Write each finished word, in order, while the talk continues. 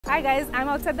Hi guys, I'm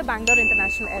outside the Bangalore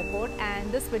International Airport and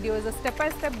this video is a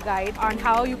step-by-step guide on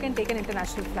how you can take an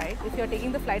international flight if you're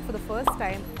taking the flight for the first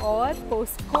time or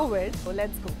post-COVID. So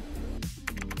let's go.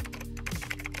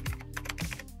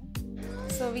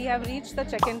 So we have reached the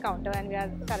check-in counter and we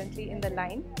are currently in the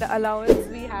line. The allowance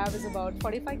we have is about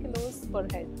 45 kilos per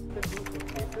head.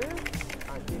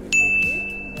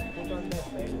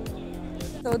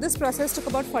 So this process took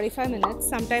about 45 minutes.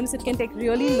 Sometimes it can take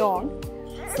really long.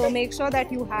 So make sure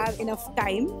that you have enough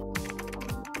time.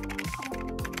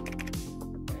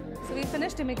 So we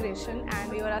finished immigration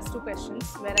and we were asked 2 questions.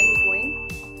 Where are you going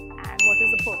and what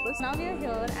is the purpose? Now we are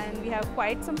here and we have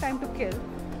quite some time to kill.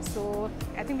 So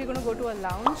I think we're going to go to a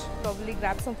lounge, probably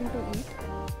grab something to eat.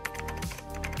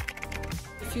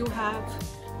 If you have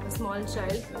a small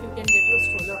child, you can get your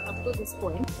stroller up to this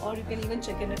point, or you can even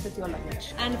check in it with your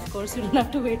luggage. And of course, you don't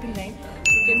have to wait in line.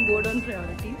 You can board on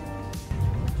priority.